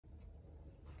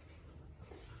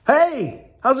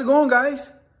Hey, how's it going,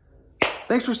 guys?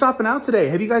 Thanks for stopping out today.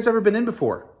 Have you guys ever been in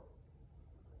before?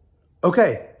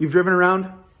 Okay, you've driven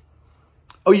around?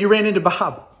 Oh, you ran into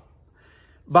Bob.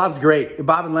 Bob's great.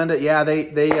 Bob and Linda, yeah,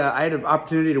 I had an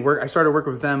opportunity to work. I started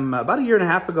working with them about a year and a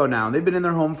half ago now. They've been in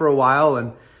their home for a while,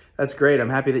 and that's great. I'm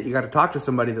happy that you got to talk to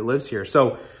somebody that lives here.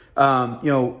 So,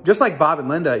 just like Bob and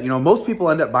Linda, most people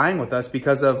end up buying with us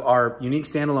because of our unique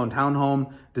standalone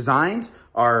townhome designs,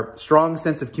 our strong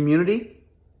sense of community,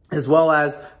 as well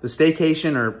as the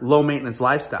staycation or low maintenance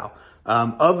lifestyle.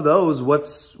 Of those,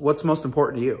 what's most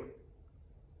important to you?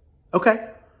 Okay,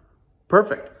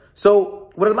 perfect.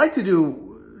 So what I'd like to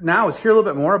do now is hear a little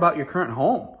bit more about your current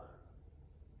home.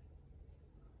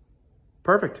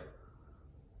 Perfect.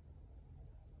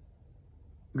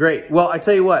 Great. Well, I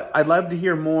tell you what, I'd love to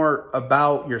hear more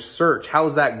about your search.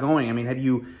 How's that going? I mean, have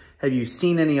you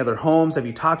seen any other homes? Have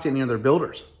you talked to any other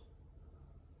builders?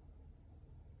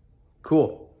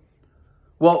 Cool.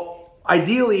 Well,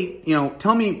 ideally,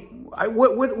 tell me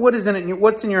what is in it.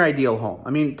 What's in your ideal home?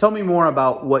 I mean, tell me more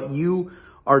about what you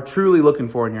are truly looking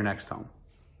for in your next home.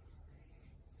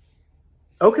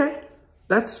 Okay,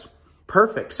 that's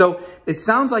perfect. So it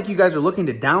sounds like you guys are looking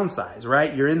to downsize,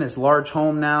 right? You're in this large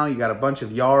home now. You got a bunch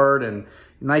of yard and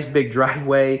nice big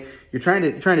driveway. You're trying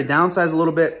to downsize a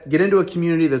little bit, get into a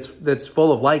community that's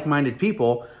full of like-minded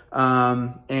people,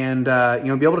 and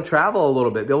be able to travel a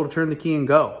little bit, be able to turn the key and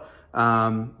go.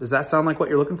 Does that sound like what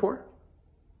you're looking for?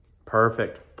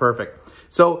 Perfect, perfect.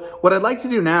 So what I'd like to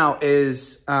do now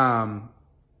is, talk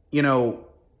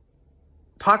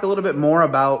a little bit more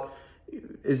about,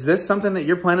 is this something that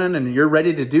you're planning and you're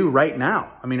ready to do right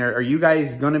now? I mean, are you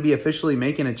guys going to be officially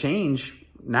making a change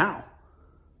now?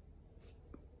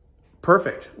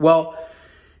 Perfect. Well,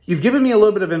 you've given me a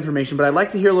little bit of information, but I'd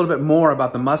like to hear a little bit more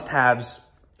about the must-haves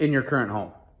in your current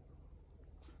home.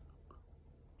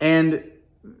 And,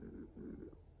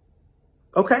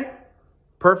 okay,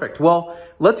 perfect. Well,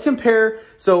 let's compare.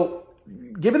 So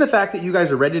given the fact that you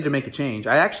guys are ready to make a change,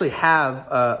 I actually have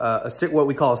what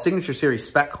we call a signature series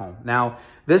spec home. Now,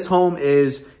 this home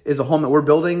is a home that we're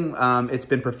building. It's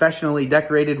been professionally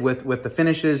decorated with the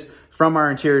finishes from our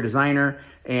interior designer.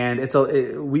 And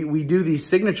we do these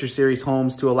signature series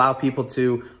homes to allow people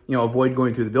to, avoid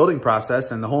going through the building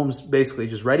process, and the home's basically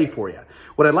just ready for you.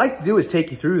 What I'd like to do is take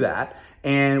you through that,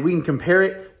 and we can compare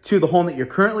it to the home that you're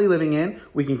currently living in.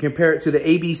 We can compare it to the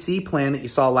ABC plan that you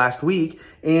saw last week,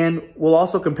 and we'll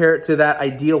also compare it to that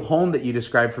ideal home that you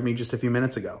described for me just a few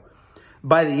minutes ago.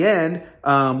 By the end,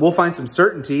 we'll find some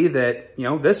certainty that,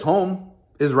 this home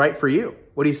is right for you.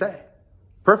 What do you say?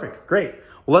 Perfect. Great.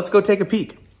 Well, let's go take a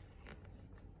peek.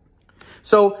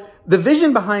 So the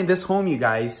vision behind this home, you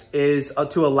guys, is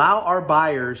to allow our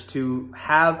buyers to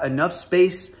have enough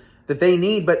space that they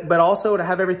need, but also to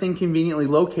have everything conveniently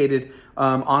located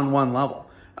on one level.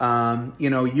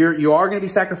 You are going to be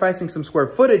sacrificing some square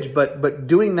footage, but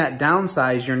doing that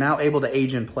downsize, you're now able to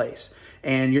age in place.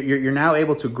 And you're now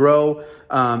able to grow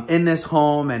in this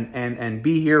home and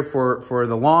be here for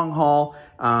the long haul.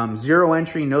 Zero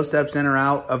entry, no steps in or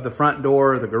out of the front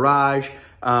door or the garage.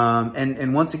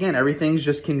 And once again, everything's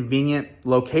just convenient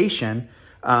location,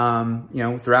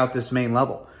 throughout this main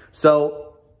level.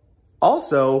 So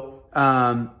also,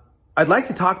 I'd like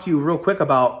to talk to you real quick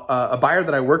about a buyer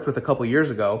that I worked with a couple years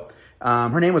ago.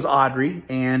 Her name was Audrey,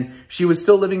 and she was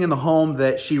still living in the home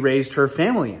that she raised her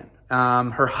family in.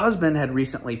 Her husband had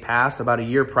recently passed about a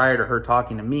year prior to her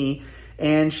talking to me,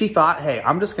 and she thought, hey,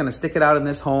 I'm just going to stick it out in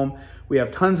this home. We have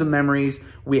tons of memories.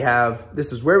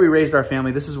 This is where we raised our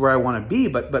family. This is where I want to be.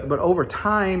 But over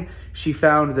time, she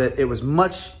found that it was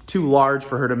much too large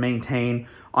for her to maintain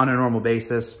on a normal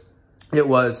basis.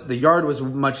 The yard was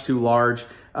much too large,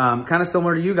 kind of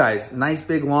similar to you guys. Nice,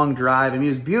 big, long drive. I mean,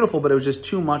 it was beautiful, but it was just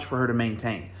too much for her to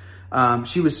maintain.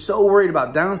 She was so worried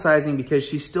about downsizing because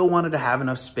she still wanted to have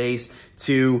enough space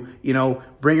to,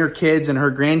 bring her kids and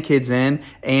her grandkids in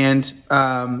and,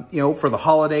 for the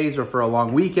holidays or for a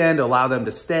long weekend, allow them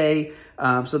to stay.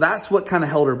 So that's what kind of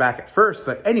held her back at first.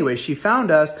 But anyway, she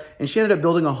found us and she ended up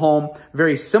building a home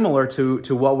very similar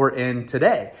to what we're in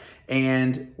today.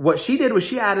 And what she did was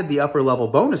she added the upper level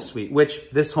bonus suite, which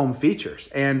this home features.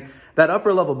 And that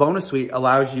upper level bonus suite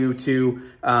allows you to,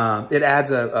 it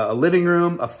adds a living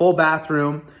room, a full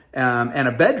bathroom, and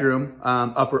a bedroom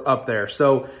up there.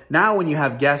 So now when you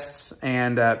have guests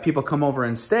and people come over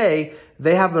and stay,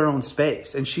 they have their own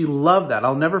space. And she loved that.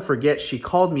 I'll never forget, she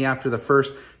called me after the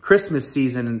first Christmas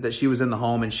season that she was in the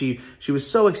home, and she was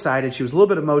so excited. She was a little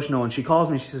bit emotional, and she calls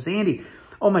me and she says, Andy,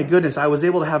 oh my goodness, I was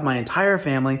able to have my entire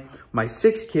family, my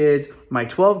 6 kids, my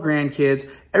 12 grandkids,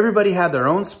 everybody had their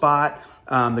own spot.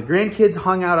 The grandkids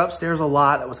hung out upstairs a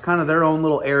lot. That was kind of their own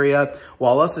little area,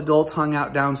 while us adults hung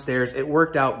out downstairs. It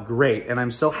worked out great, and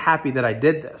I'm so happy that I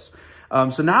did this.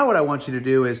 So now what I want you to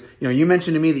do is, you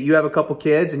mentioned to me that you have a couple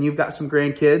kids and you've got some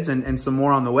grandkids and some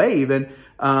more on the way even.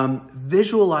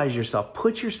 Visualize yourself.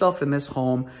 Put yourself in this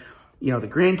home. The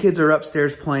grandkids are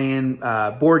upstairs playing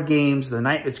board games. The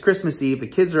night it's Christmas Eve. The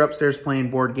kids are upstairs playing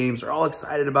board games. They're all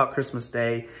excited about Christmas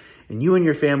Day. And you and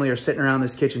your family are sitting around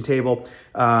this kitchen table,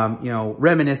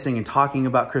 reminiscing and talking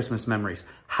about Christmas memories.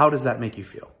 How does that make you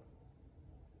feel?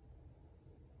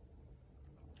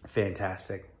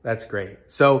 Fantastic. That's great.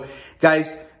 So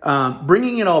guys,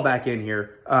 bringing it all back in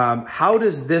here, how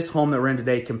does this home that we're in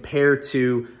today compare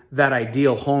to that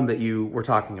ideal home that you were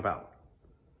talking about?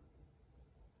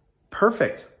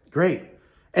 Perfect. Great.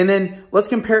 And then let's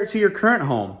compare it to your current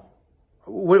home.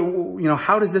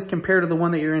 How does this compare to the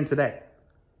one that you're in today?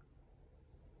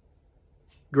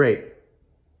 Great.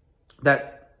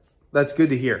 That's good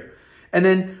to hear. And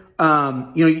then,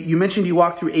 you mentioned you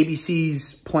walked through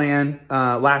ABC's plan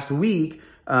last week.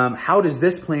 How does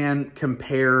this plan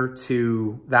compare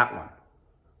to that one?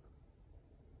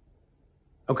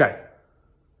 Okay.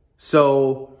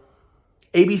 So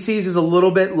ABC's is a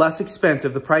little bit less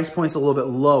expensive. The price point's a little bit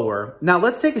lower. Now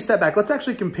let's take a step back. Let's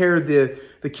actually compare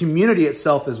the community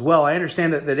itself as well. I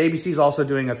understand that ABC is also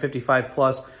doing a 55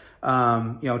 plus,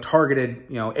 targeted,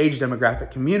 age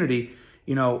demographic community.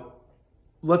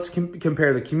 Let's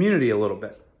compare the community a little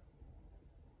bit.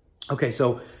 Okay.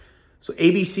 So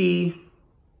ABC,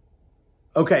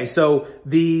 okay. So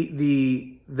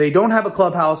they don't have a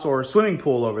clubhouse or a swimming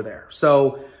pool over there.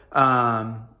 So,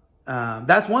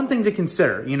 that's one thing to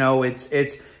consider.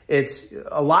 It's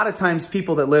a lot of times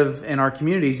people that live in our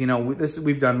communities,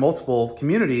 we've done multiple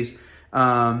communities. The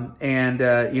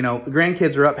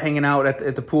grandkids are up hanging out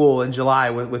at the pool in July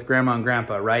with grandma and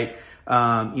grandpa, right?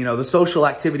 The social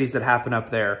activities that happen up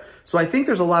there. So I think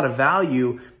there's a lot of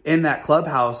value in that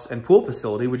clubhouse and pool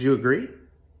facility. Would you agree?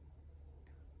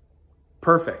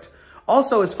 Perfect.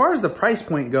 Also, as far as the price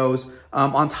point goes,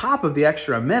 on top of the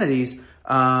extra amenities,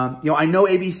 I know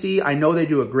ABC, I know they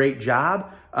do a great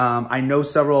job. I know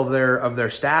several of their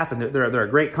staff, and they're a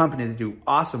great company. They do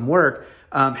awesome work.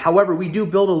 However, we do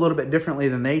build a little bit differently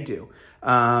than they do.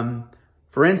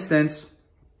 For instance,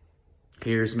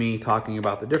 here's me talking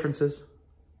about the differences.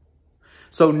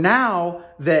 So now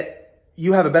that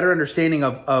you have a better understanding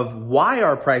of why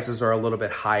our prices are a little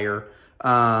bit higher,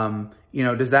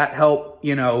 does that help,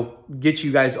 get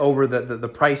you guys over the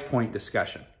price point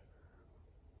discussion?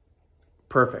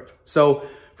 Perfect. So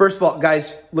first of all,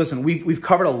 guys, listen, we've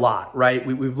covered a lot, right?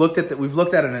 We've looked at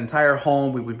an entire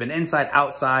home. We've been inside,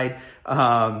 outside.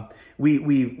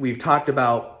 We've talked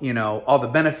about, all the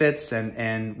benefits,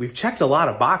 and we've checked a lot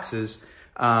of boxes.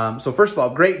 So first of all,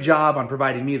 great job on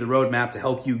providing me the roadmap to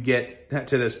help you get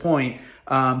to this point.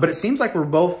 But it seems like we're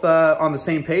both on the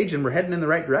same page and we're heading in the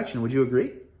right direction. Would you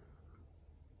agree?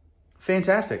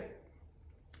 Fantastic.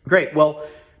 Great. Well,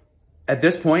 at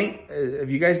this point, have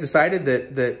you guys decided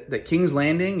that King's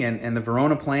Landing and the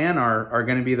Verona plan are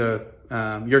going to be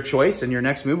your choice and your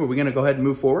next move? Are we going to go ahead and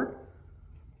move forward?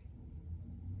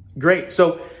 Great.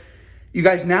 So you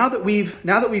guys, now that we've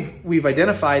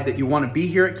identified that you want to be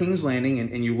here at King's Landing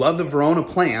and you love the Verona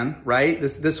plan, right?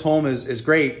 This home is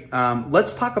great.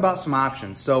 Let's talk about some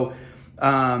options. So,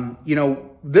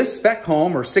 this spec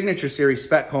home or Signature Series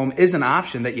spec home is an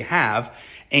option that you have,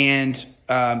 and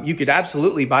you could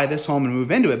absolutely buy this home and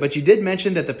move into it. But you did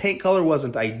mention that the paint color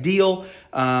wasn't ideal,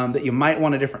 that you might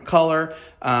want a different color.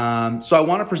 So I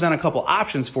want to present a couple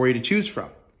options for you to choose from.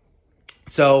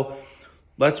 So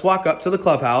let's walk up to the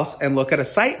clubhouse and look at a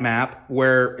site map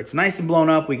where it's nice and blown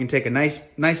up. We can take a nice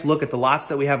look at the lots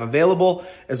that we have available,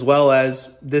 as well as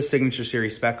this Signature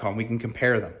Series spec home. We can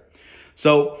compare them.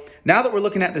 So now that we're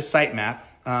looking at this site map,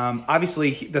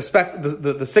 obviously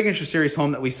the Signature Series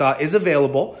home that we saw is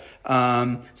available.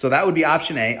 So that would be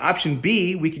option A. Option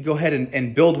B, we could go ahead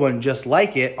and build one just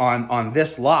like it on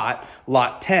this lot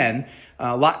 10.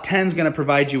 Lot 10 is going to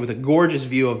provide you with a gorgeous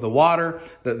view of the water,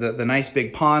 the nice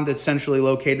big pond that's centrally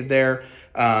located there.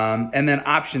 And then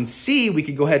option C, we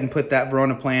could go ahead and put that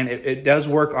Verona plan. It does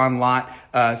work on lot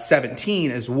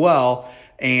 17 as well.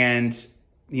 And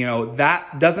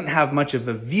that doesn't have much of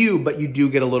a view, but you do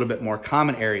get a little bit more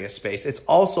common area space. It's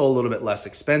also a little bit less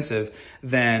expensive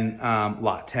than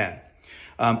lot 10.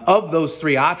 Of those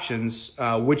three options,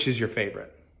 which is your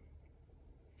favorite?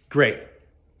 Great.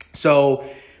 So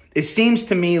it seems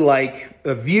to me like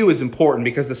a view is important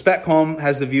because the spec home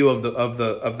has the view of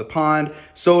the pond.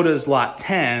 So does lot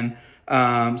 10.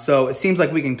 So it seems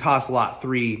like we can toss lot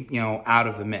 3, out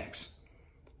of the mix.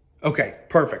 Okay,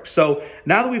 perfect. So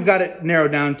now that we've got it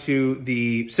narrowed down to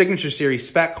the Signature Series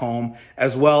spec home,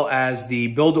 as well as the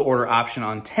build-to-order option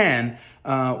on 10,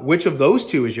 which of those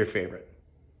two is your favorite?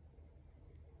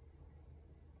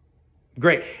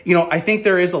 Great. You know, I think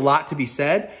there is a lot to be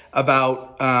said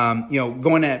about, you know,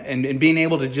 going at and being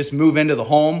able to just move into the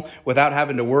home without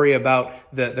having to worry about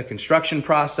the construction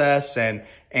process and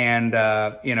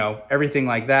you know, everything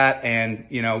like that. And,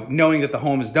 you know, knowing that the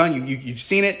home is done, you've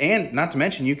seen it. And not to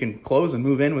mention, you can close and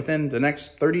move in within the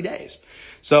next 30 days.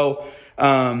 So,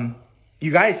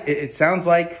 you guys, it sounds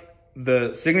like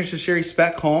the Signature Series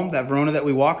spec home, that Verona that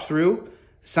we walked through,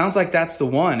 sounds like that's the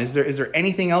one. Is there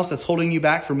anything else that's holding you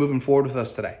back from moving forward with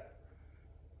us today?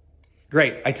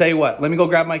 Great. I tell you what, let me go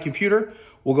grab my computer.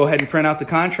 We'll go ahead and print out the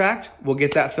contract. We'll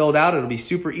get that filled out. It'll be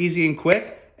super easy and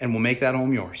quick, and we'll make that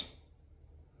home yours.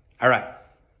 All right.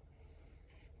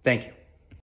 Thank you.